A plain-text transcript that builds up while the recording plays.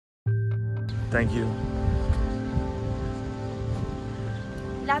Thank you.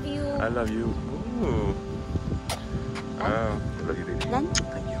 Love you. I love you. Ooh. I love you, baby. Done?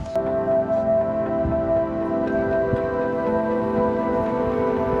 Thank you.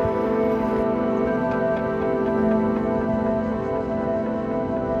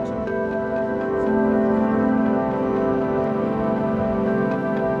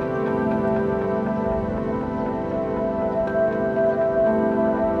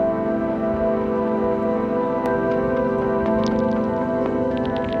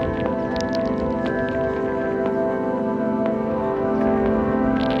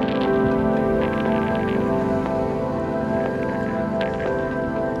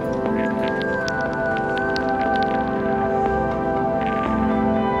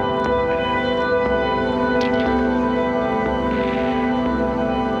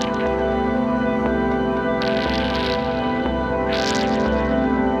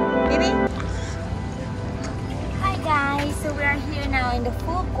 In the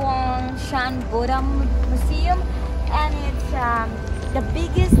Guang Shan Museum, and it's the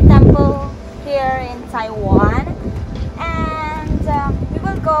biggest temple here in Taiwan, and we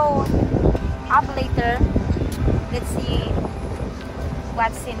will go up later. Let's see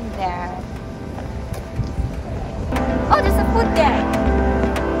what's in there. Oh, there's a food there.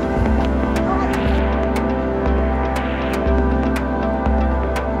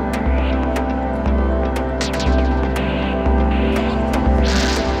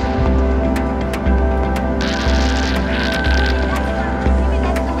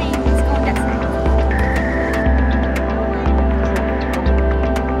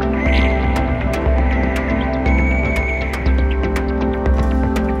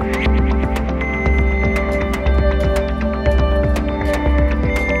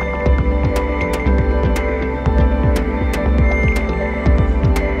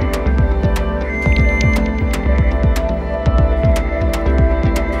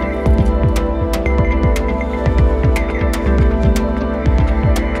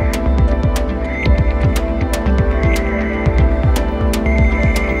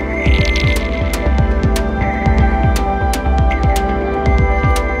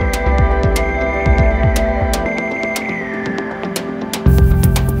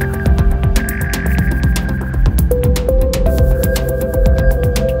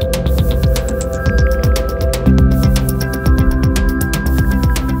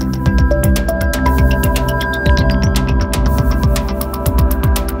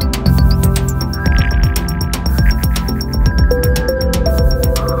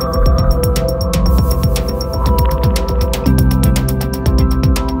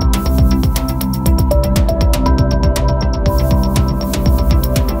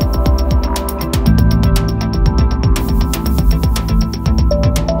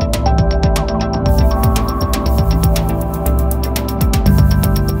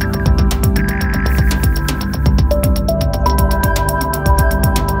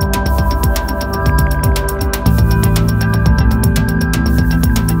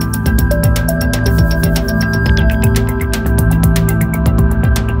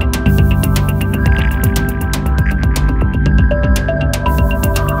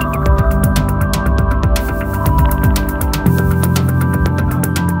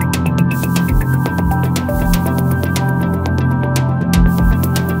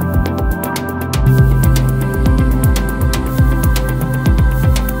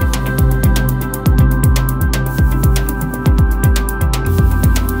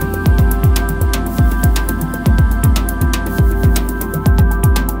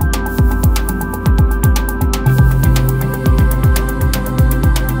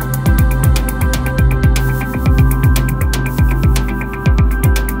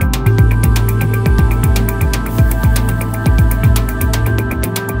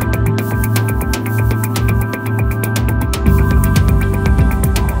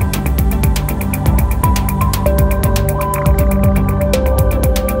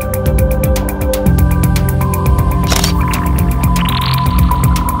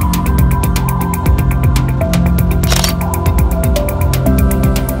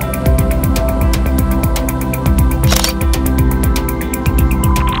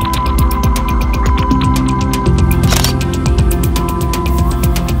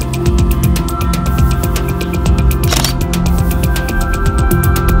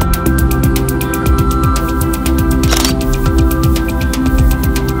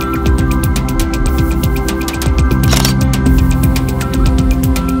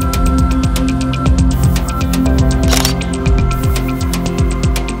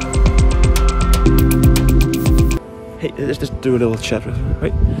 Let's just do a little chat with her.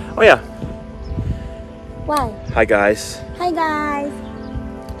 Wait. Oh yeah. Why? Hi guys. Hi guys.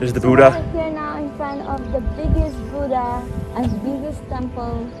 This is the So Buddha. we're here now in front of the biggest Buddha and biggest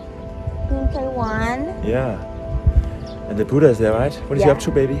temple in Taiwan. Yeah. And the Buddha is there, right? What is he Yeah. up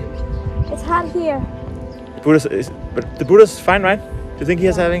to, baby? It's hot here. But the Buddha's fine, right? Do you think he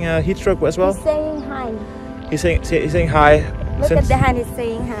is having a heat stroke as well? He's saying hi. He's saying hi. Look at the hand, he's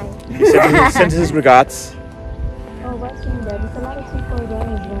saying hi. He sends his regards. Oh, what's in there? There's a lot of people there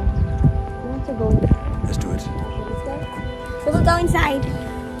as well. You want to go inside? Let's do it. Okay, let's go. So we'll go inside.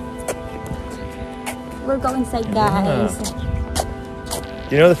 We'll go inside, guys.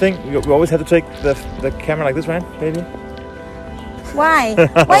 You know the thing? We always have to take the camera like this, right, baby? Why?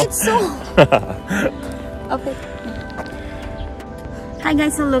 Why it's so? Okay. Hi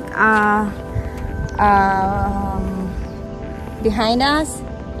guys, so look behind us.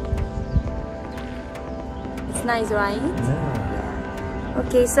 It's nice, right? Yeah.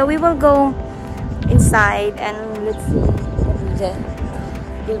 Okay, so we will go inside and let's see the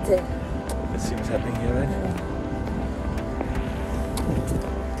Buddha. Let's see what's happening here, right?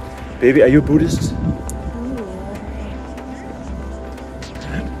 Baby, are you Buddhist?